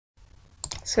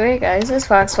So hey guys, it's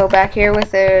Foxwell back here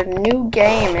with a new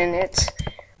game, and it's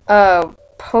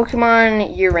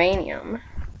Pokemon Uranium.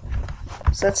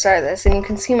 So let's start this, and you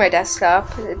can see my desktop.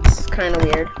 It's kind of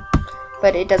weird,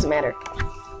 but it doesn't matter.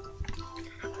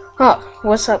 Oh,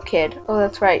 what's up, kid? Oh,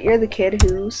 that's right, you're the kid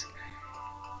who's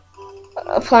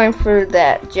applying for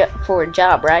for a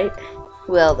job, right?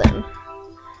 Well then,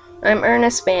 I'm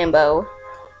Ernest Bambo,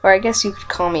 or I guess you could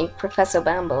call me Professor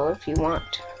Bambo if you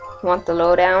want. Want the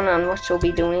lowdown on what you'll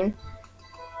be doing?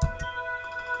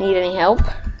 Need any help?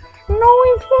 No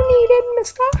info needed,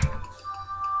 mister.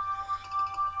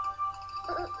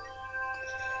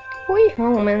 We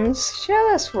humans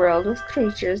share this world with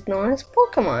creatures known as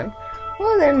Pokemon.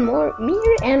 More than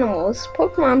mere animals,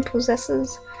 Pokemon possess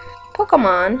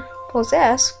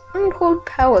untold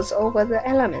powers over the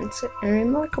elements and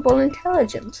remarkable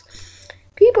intelligence.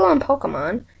 People and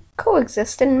Pokemon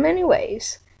coexist in many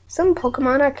ways. Some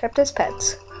Pokemon are kept as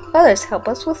pets, others help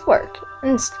us with work,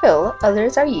 and still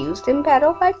others are used in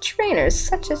battle by trainers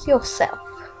such as yourself.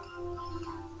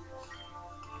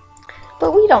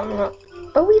 But we don't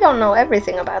know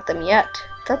everything about them yet.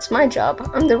 That's my job.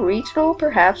 I'm the regional,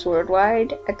 perhaps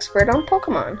worldwide, expert on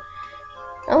Pokemon.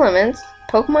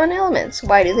 Pokemon elements.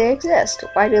 Why do they exist?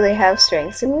 Why do they have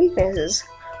strengths and weaknesses?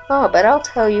 Oh, but I'll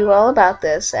tell you all about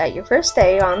this at your first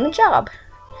day on the job.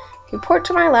 Report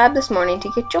to my lab this morning to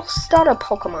get your starter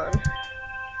Pokemon.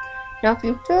 Now if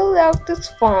you fill out this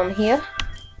form here,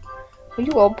 are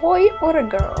you a boy or a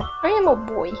girl? I am a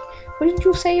boy. What did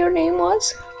you say your name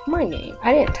was? My name?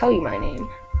 I didn't tell you my name.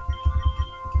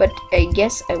 But I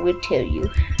guess I would tell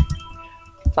you.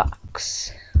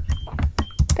 Fox.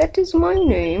 That is my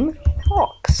name,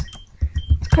 Fox.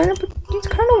 It's kind of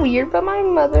weird, but my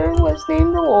mother was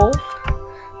named a wolf,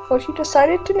 so she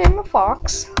decided to name a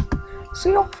fox. So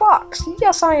you're Fox.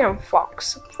 Yes, I am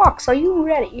Fox. Fox, are you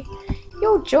ready?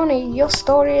 Your journey, your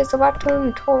story is about to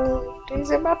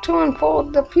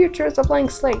unfold. The future is a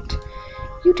blank slate.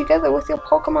 You together with your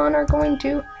Pokemon are going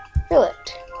to fill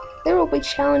it. There will be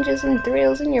challenges and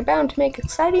thrills, and you're bound to make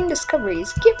exciting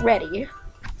discoveries. Get ready.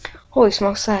 Holy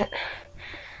smokes, that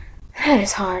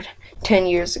is hard. 10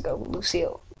 years ago,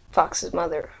 Lucille, Fox's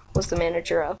mother, was the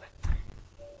manager of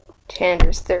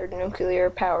Tander's third nuclear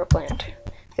power plant.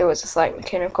 There was a slight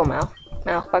mechanical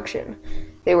malfunction.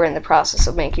 They were in the process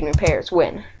of making repairs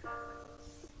when...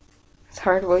 It's a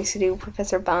hard voice to do,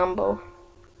 Professor Bombo.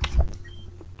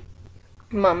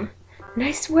 Mum.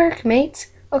 Nice work, mates.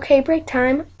 Okay, break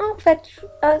time. I'll fetch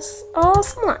us all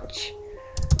some lunch.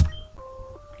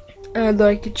 I'd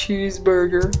like a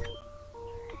cheeseburger. And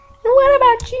what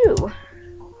about you?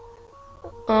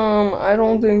 I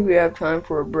don't think we have time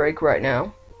for a break right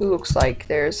now. It looks like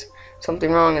there's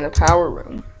something wrong in the power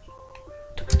room.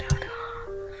 It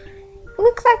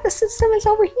looks like the system is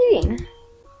overheating.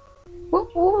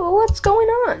 What's going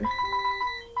on?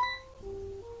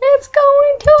 It's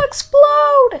going to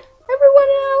explode! Everyone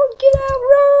out! Get out!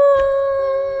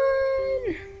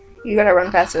 Run! You gotta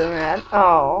run faster than that.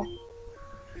 Oh.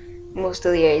 Most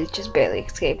of the aides just barely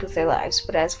escaped with their lives,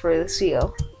 but as for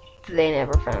Lucille, they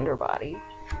never found her body.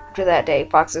 After that day,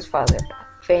 Fox's father,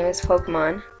 famous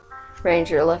Pokemon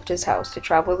Ranger, left his house to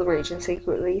travel the region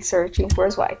secretly searching for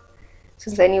his wife.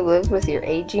 Since then, you lived with your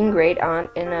aging great-aunt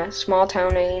in a small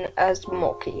town named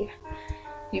Asmoki.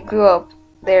 You grew up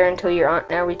there until your aunt,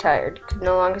 now retired, could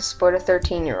no longer support a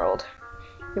 13-year-old.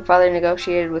 Your father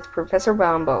negotiated with Professor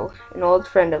Bombo, an old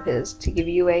friend of his, to give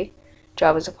you a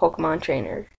job as a Pokemon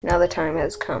trainer. Now the time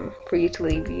has come for you to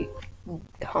leave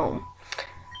home.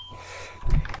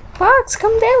 Fox,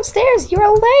 come downstairs.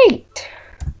 You're late.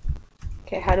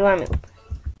 Okay, how do I move?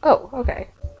 Oh, okay.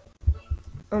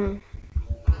 How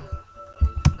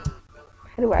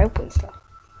do I open stuff?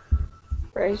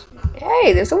 Right.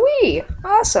 Hey, there's a Wii.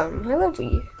 Awesome. I love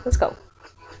Wii. Let's go.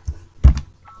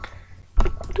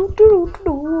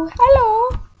 Hello.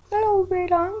 Hello,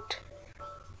 great aunt.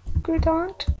 Great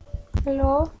aunt.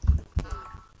 Hello.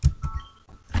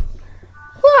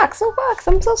 Fox, oh Fox,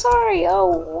 I'm so sorry. Oh,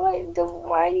 why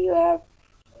do you have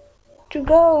to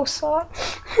go, son?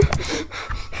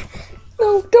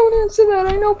 No, don't answer that.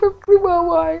 I know perfectly well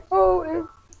why. Oh, if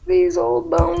these old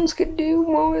bones could do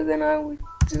more than I would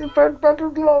do, but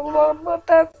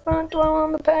that's not dwell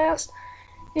on the past.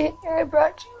 I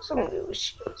brought you some new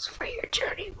shoes for your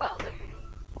journey. Well, then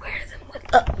wear them with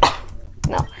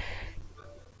no.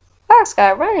 Fox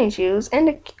got running shoes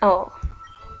and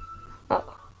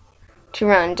to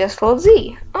run just hold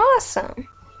Z. Awesome.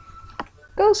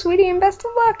 Go, sweetie, and best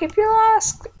of luck. If you're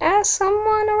lost, ask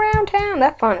someone around town.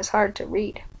 That font is hard to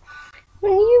read.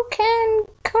 When you can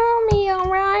call me,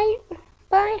 alright?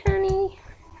 Bye, honey.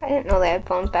 I didn't know they had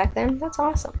phones back then. That's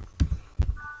awesome.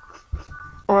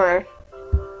 Or,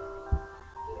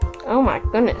 oh my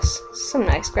goodness, some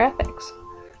nice graphics.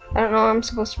 I don't know where I'm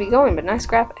supposed to be going, but nice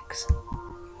graphics.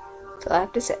 That's all I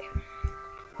have to say.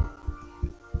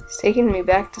 It's taking me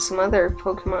back to some other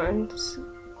Pokemon's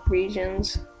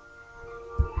regions.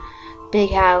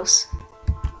 Big house.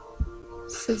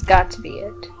 This has got to be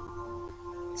it.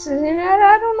 This is it.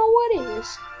 I don't know what it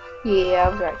is. Yeah, I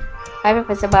was right. Hi,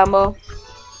 Professor Bumble.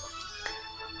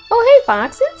 Oh, hey,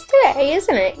 Fox. It's today,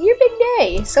 isn't it? Your big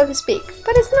day, so to speak.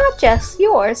 But it's not just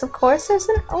yours, of course. There's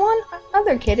one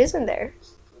other kid, isn't there?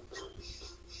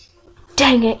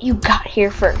 Dang it, you got here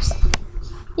first.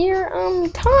 You're,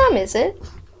 Tom, is it?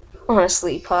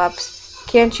 Honestly, Pops,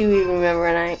 can't you even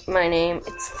remember my name?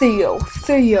 It's Theo.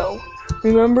 Theo.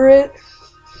 Remember it?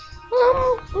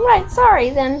 Right,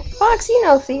 sorry then. Fox, you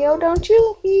know Theo, don't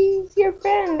you? He's your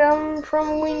friend,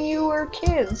 from when you were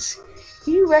kids.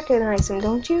 You recognize him,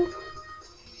 don't you?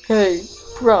 Hey,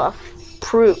 I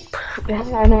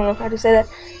don't know how to say that.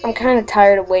 I'm kind of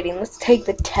tired of waiting. Let's take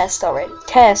the test already.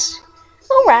 Test.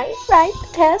 Oh, right,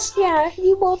 the test. Yeah,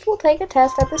 you both will take a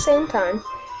test at the same time.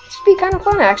 It should be kind of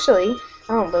fun, actually.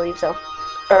 I don't believe so.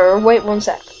 Wait 1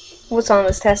 sec. What's on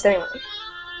this test anyway?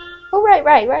 Oh,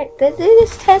 right.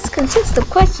 This test consists of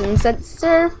questions that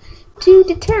serve to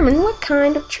determine what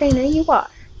kind of trainer you are.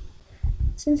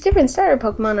 Since different starter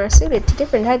Pokemon are suited to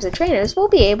different types of trainers, we'll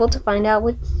be able to find out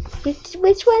which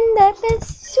one that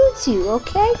best suits you,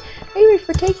 okay? Are you ready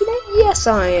for taking it? Yes,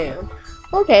 I am.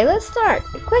 Okay, let's start.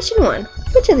 Question 1.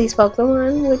 Which of these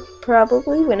Pokemon would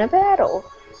probably win a battle?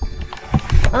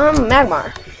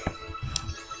 Magmar.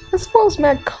 I suppose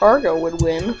Magcargo would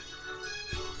win.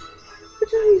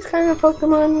 Which of these kind of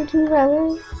Pokemon would you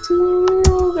rather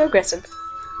to aggressive?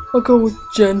 I'll go with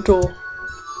gentle.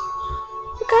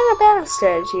 What kind of battle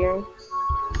strategy are you?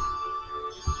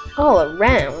 All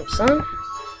around, son.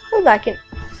 Look like an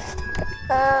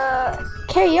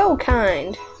KO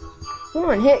kind.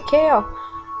 One hit KO.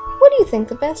 What do you think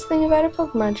the best thing about a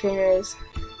Pokemon trainer is?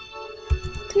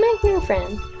 To make new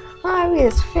friends.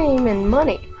 Obvious fame and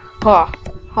money. Ha.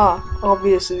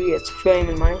 Obviously it's fame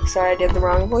and money. Sorry, I did the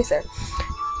wrong voice there.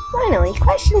 Finally,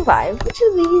 question 5. Which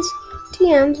of these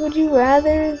TMs would you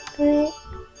rather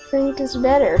think is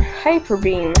better? Hyper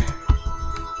Beam.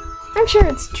 I'm sure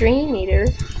it's Dream Eater.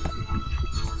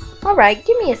 Alright,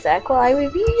 give me a sec while I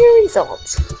review your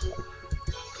results.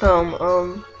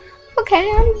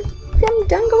 Okay, I'm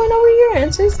done going over your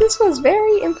answers. This was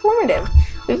very informative.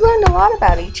 We've learned a lot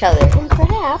about each other, and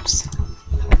perhaps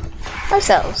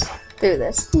ourselves through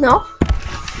this. No?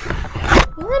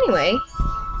 Well, anyway,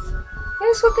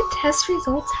 here's what the test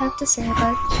results have to say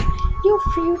about your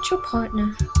future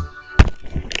partner.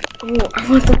 Oh, I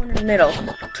want the one in the middle.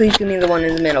 Please give me the one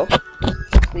in the middle.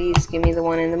 Please give me the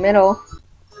one in the middle.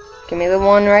 Give me the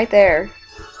one right there.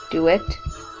 Do it.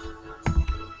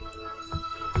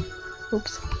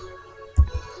 Oops.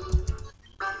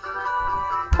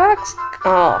 Fox?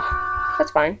 Oh,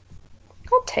 that's fine.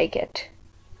 I'll take it.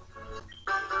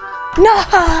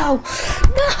 No!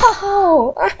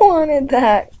 No! I wanted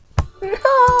that.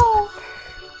 No!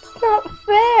 It's not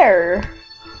fair.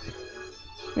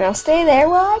 Now stay there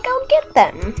while I go get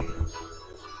them.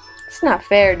 It's not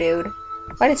fair, dude.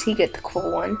 Why does he get the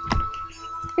cool one?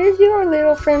 Here's your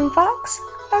little friend Fox.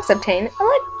 Fox obtained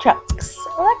Electux.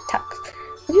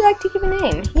 Would you like to give a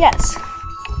name? Yes.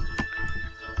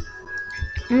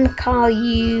 I'm gonna call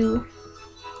you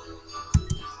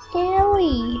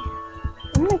Ellie.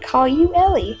 I'm gonna call you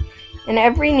Ellie. And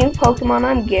every new Pokemon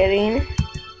I'm getting,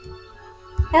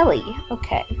 Ellie.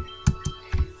 Okay.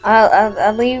 I'll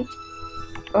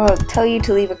tell you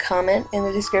to leave a comment in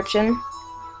the description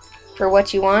for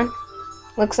what you want.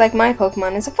 Looks like my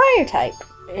Pokemon is a fire type,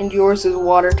 and yours is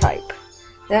water type.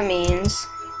 That means,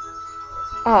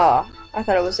 I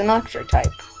thought it was an electric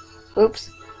type. Oops.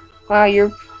 Wow,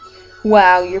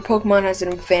 your Pokemon has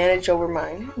an advantage over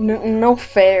mine. No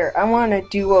fair. I want a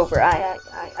do-over.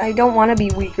 I don't want to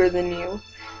be weaker than you.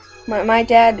 My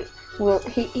dad will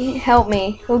he help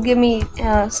me. He'll give me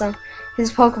some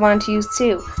his Pokemon to use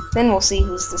too. Then we'll see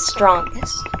who's the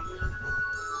strongest.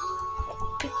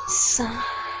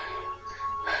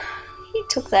 He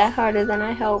took that harder than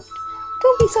I hoped.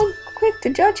 Don't be so quick to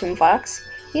judge him, Fox.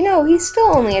 You know, he's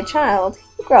still only a child.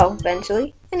 He'll grow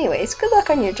eventually. Anyways, good luck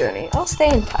on your journey. I'll stay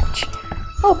in touch.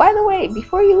 Oh, by the way,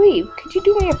 before you leave, could you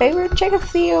do me a favor? Check if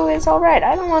Theo is alright.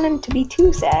 I don't want him to be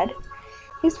too sad.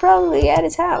 He's probably at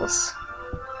his house.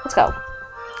 Let's go.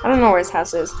 I don't know where his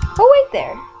house is. Oh, wait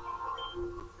there.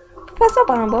 Professor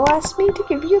Bombo asked me to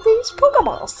give you these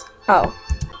Pokeballs. Oh,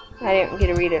 I didn't get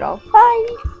to read it all. Bye.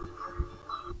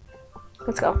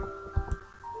 Let's go.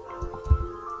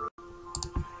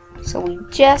 So we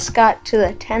just got to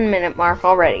the 10-minute mark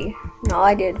already. And all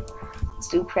I did was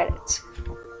do credits.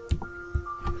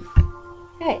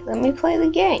 Hey, let me play the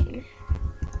game.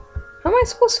 How am I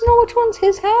supposed to know which one's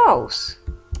his house?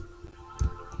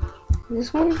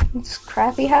 This one? This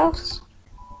crappy house?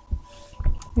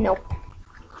 Nope.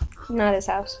 Not his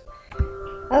house.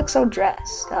 I look so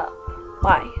dressed up.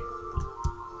 Why?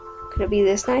 Could it be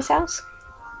this nice house?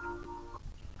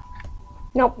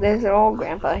 Nope, there's an old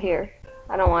grandpa here.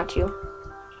 I don't want you.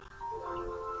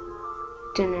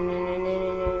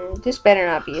 This better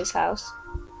not be his house.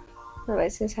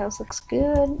 Otherwise his house looks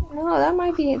good. No,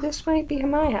 this might be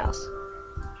my house.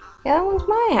 Yeah, that one's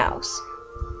my house.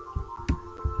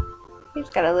 He's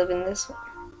gotta live in this one.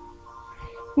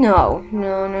 No.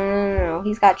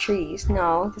 He's got trees.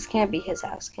 No, this can't be his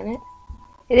house, can it?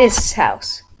 It is his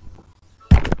house.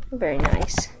 Very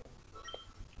nice.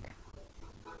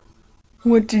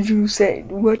 What did you say?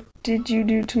 What did you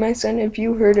do to my son? If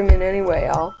you hurt him in any way,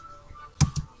 I'll...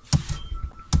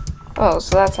 Oh,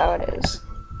 so that's how it is.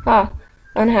 Huh.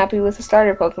 Unhappy with the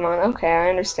starter Pokemon. Okay, I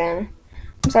understand.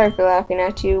 I'm sorry for laughing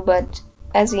at you, but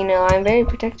as you know, I'm very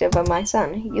protective of my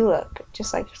son. You look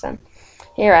just like your son.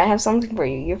 Here, I have something for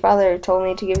you. Your father told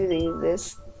me to give you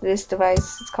this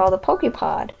device. It's called a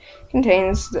Pokepod. It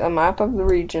contains a map of the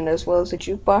region as well as a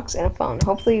jukebox and a phone.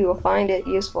 Hopefully you will find it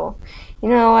useful. You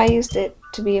know, I used it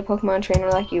to be a Pokemon trainer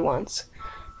like you once.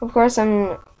 Of course,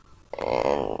 I'm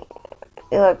an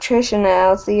electrician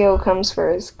now. Theo comes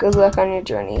first. Good luck on your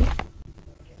journey.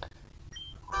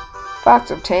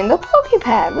 Fox obtained the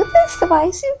Pokepad. With this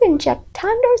device, you can check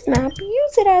Tundro's map,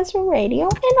 use it as a radio,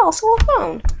 and also a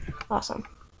phone. Awesome.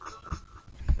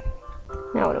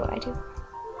 Now what do I do?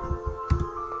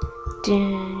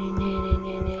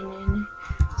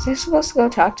 Was I supposed to go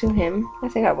talk to him? I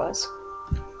think I was.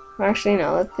 Actually,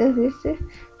 no.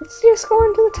 Let's just go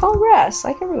into the tall grass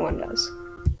like everyone does.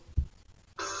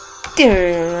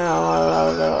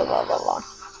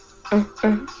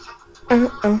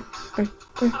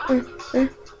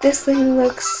 This thing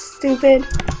looks stupid.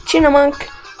 Chinnamunk,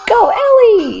 go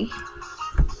Ellie!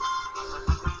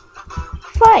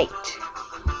 Fight!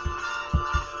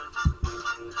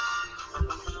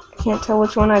 Can't tell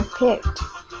which one I picked.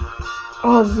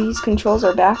 Oh, these controls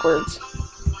are backwards.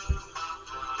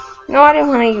 No, I didn't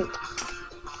want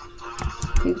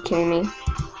to. Are you kidding me?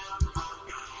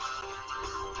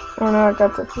 Oh no, I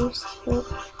got the first hit.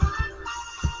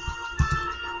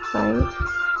 Right.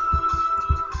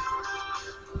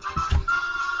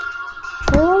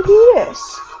 How do I do this?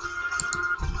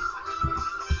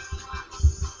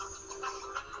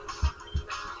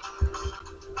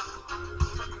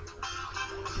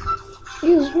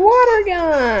 Use water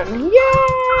gun!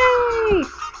 Yay!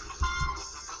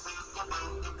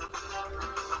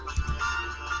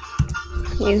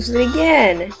 Use it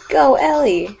again. Go,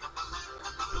 Ellie!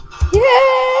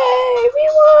 Yay! We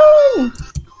won!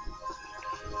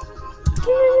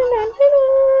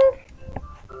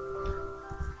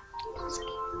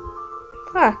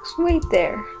 Fox, wait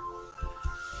there.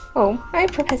 Oh, hi,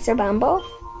 Professor Bumble.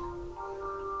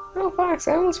 Oh, Fox,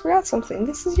 I almost forgot something.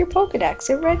 This is your Pokedex.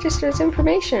 It registers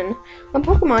information on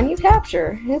Pokemon you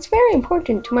capture. It's very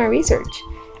important to my research.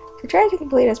 So try to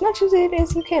complete as much of it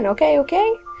as you can, okay?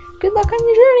 Good luck on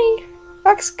your journey.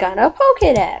 Fox got a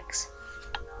Pokedex.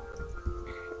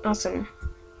 Awesome.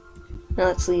 Now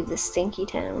let's leave this stinky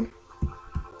town.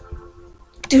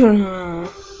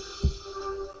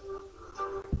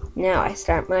 Now I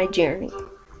start my journey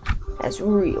as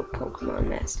real Pokemon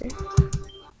Master.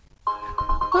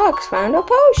 Fox found a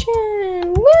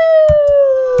potion! Woo!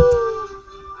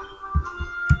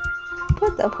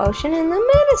 Put the potion in the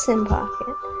medicine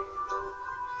pocket.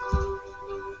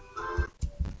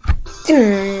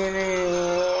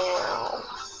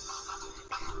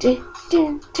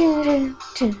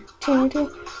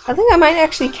 I think I might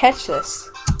actually catch this.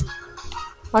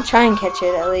 I'll try and catch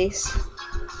it at least.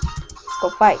 Let's go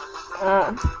fight.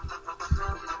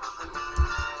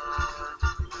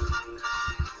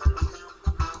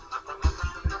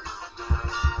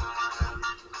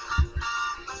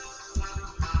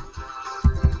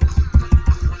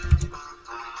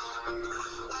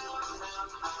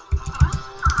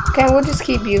 Okay, we'll just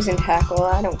keep using tackle.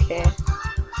 I don't care.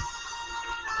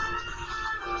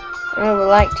 I would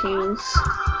like to use.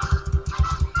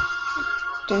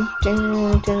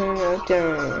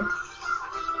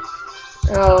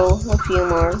 Oh, a few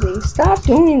more of these. Stop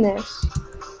doing this.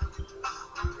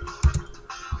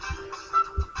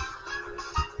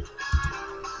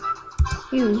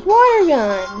 Use water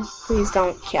gun. Please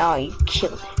don't kill. Oh, you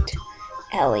killed it,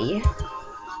 Ellie.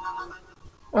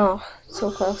 Oh, so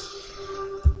close.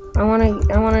 I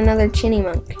want another chinny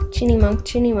monk. Chinny monk,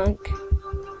 chinny monk.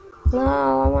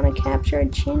 No, I want to capture a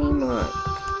chinny monk.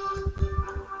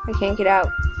 I can't get out.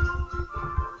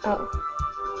 Oh.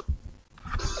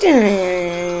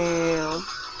 Damn.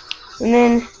 And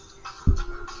then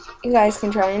you guys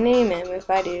can try and name him if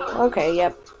I do. Okay,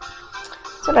 yep.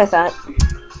 That's what I thought.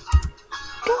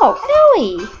 Go,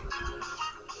 Ellie!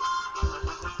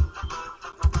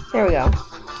 There we go.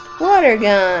 Water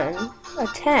gun.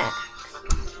 Attack.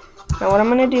 Now what I'm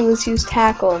gonna do is use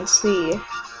tackle and see.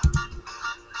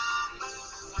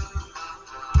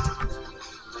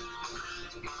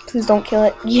 Please don't kill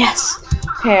it. Yes!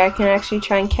 Okay, I can actually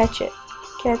try and catch it.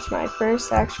 Catch my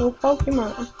first actual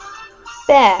Pokemon.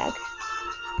 Bag.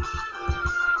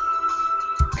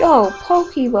 Go,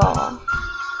 Pokeball.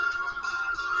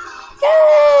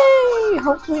 Yay!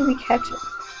 Hopefully we catch it.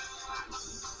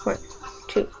 1,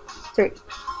 2, 3.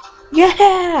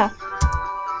 Yeah!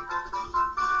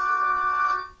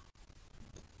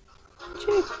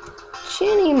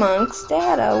 Chinny Monk's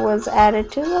data was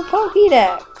added to the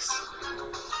Pokédex.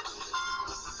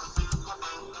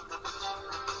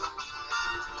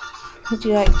 Would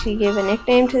you like to give a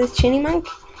nickname to this Chinny Monk?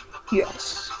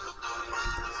 Yes.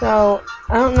 So,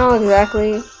 I don't know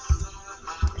exactly.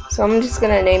 So I'm just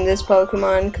gonna name this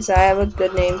Pokemon because I have a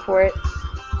good name for it.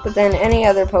 But then any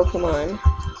other Pokemon,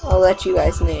 I'll let you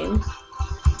guys name.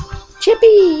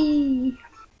 Chippy!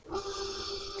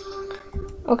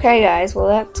 Okay guys, well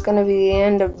that's gonna be the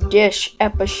end of this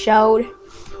episode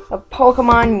of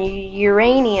Pokemon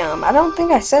Uranium. I don't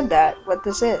think I said that, what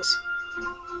this is.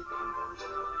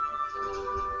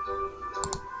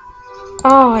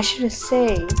 Oh, I should have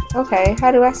saved. Okay,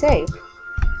 how do I save?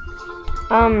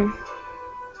 I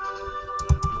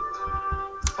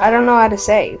don't know how to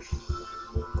save.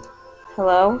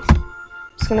 Hello?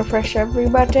 Just gonna press every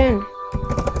button.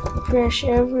 Press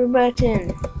every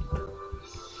button.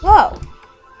 Whoa!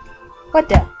 What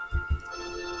the?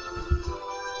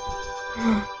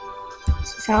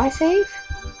 Is this how I save?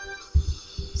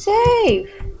 Save!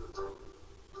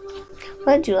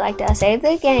 Would you like to save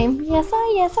the game? Yes,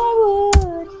 I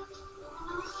would.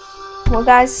 Well,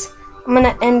 guys, I'm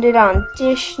gonna end it on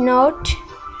this note.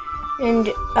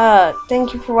 And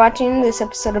thank you for watching this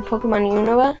episode of Pokemon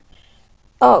Unova.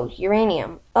 Oh,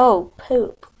 Uranium. Oh,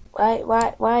 poop.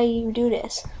 Why you do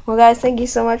this? Well, guys, thank you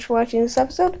so much for watching this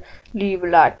episode. Leave a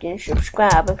like and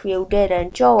subscribe if you did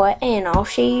enjoy, and I'll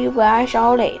see you guys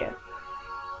all later.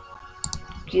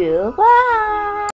 Goodbye.